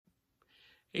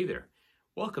Hey there,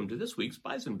 welcome to this week's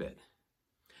Bison Bit.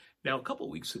 Now, a couple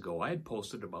weeks ago, I had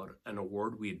posted about an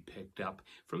award we had picked up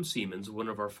from Siemens, one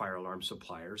of our fire alarm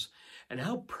suppliers, and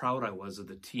how proud I was of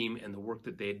the team and the work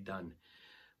that they had done.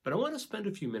 But I want to spend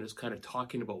a few minutes kind of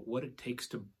talking about what it takes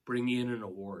to bring in an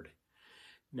award.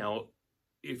 Now,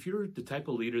 if you're the type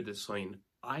of leader that's saying,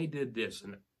 I did this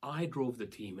and I drove the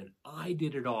team and I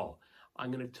did it all,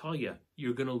 I'm going to tell you,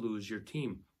 you're going to lose your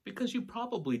team because you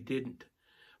probably didn't.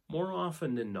 More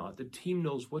often than not, the team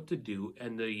knows what to do,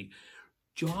 and the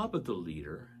job of the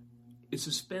leader is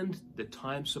to spend the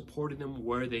time supporting them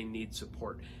where they need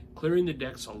support, clearing the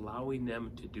decks, allowing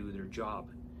them to do their job.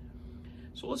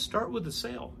 So let's start with the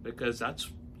sale, because that's,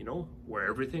 where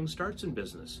everything starts in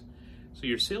business. So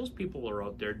your salespeople are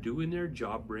out there doing their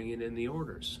job, bringing in the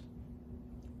orders.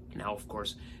 Now, of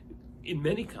course, in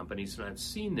many companies, and I've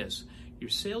seen this, your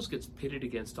sales gets pitted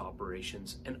against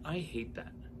operations, and I hate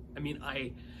that.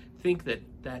 I think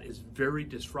that is very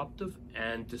disruptive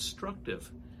and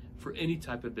destructive for any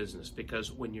type of business,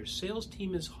 because when your sales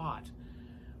team is hot,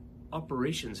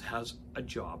 operations has a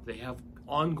job. They have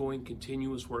ongoing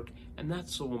continuous work, and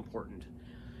that's so important.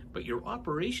 But your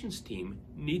operations team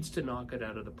needs to knock it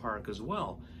out of the park as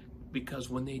well, because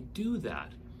when they do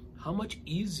that, how much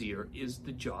easier is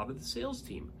the job of the sales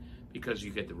team? Because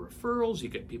you get the referrals, you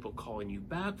get people calling you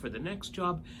back for the next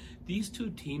job. These two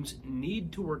teams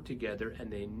need to work together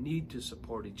and they need to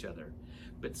support each other.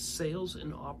 But sales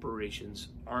and operations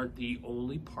aren't the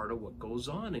only part of what goes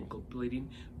on in completing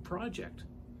a project.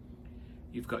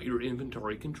 You've got your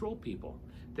inventory control people.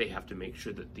 They have to make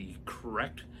sure that the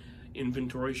correct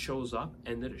inventory shows up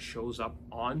and that it shows up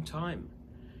on time.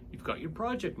 You've got your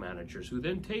project managers who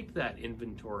then take that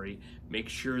inventory, make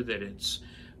sure that it's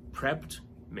prepped,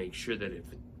 make sure that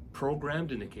it's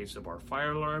programmed in the case of our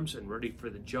fire alarms and ready for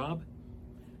the job.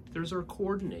 There's our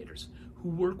coordinators who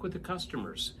work with the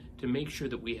customers to make sure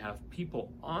that we have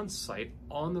people on site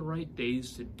on the right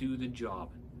days to do the job.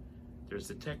 There's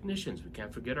the technicians. We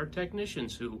can't forget our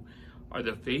technicians who are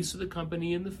the face of the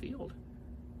company in the field.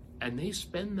 And they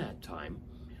spend that time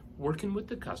working with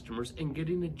the customers and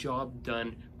getting the job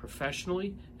done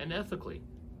professionally and ethically.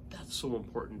 That's so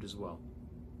important as well.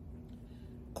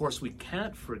 Of course, we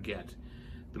can't forget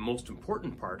the most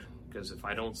important part, because if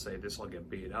I don't say this, I'll get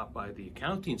beat up by the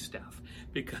accounting staff,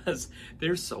 because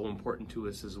they're so important to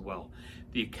us as well.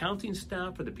 The accounting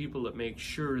staff are the people that make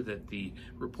sure that the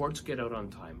reports get out on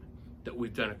time, that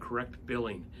we've done a correct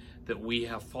billing, that we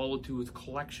have followed through with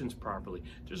collections properly.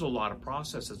 There's a lot of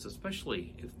processes,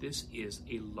 especially if this is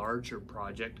a larger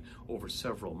project over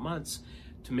several months,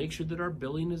 to make sure that our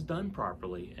billing is done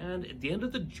properly. And at the end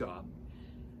of the job,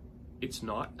 it's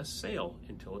not a sale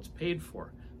until it's paid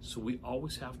for. So we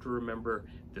always have to remember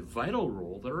the vital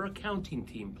role that our accounting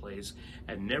team plays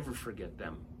and never forget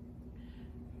them.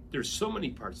 There's so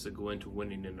many parts that go into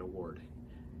winning an award.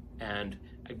 And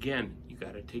again, you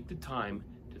got to take the time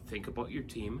to think about your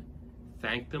team,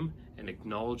 thank them, and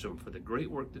acknowledge them for the great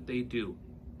work that they do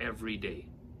every day.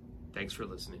 Thanks for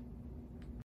listening.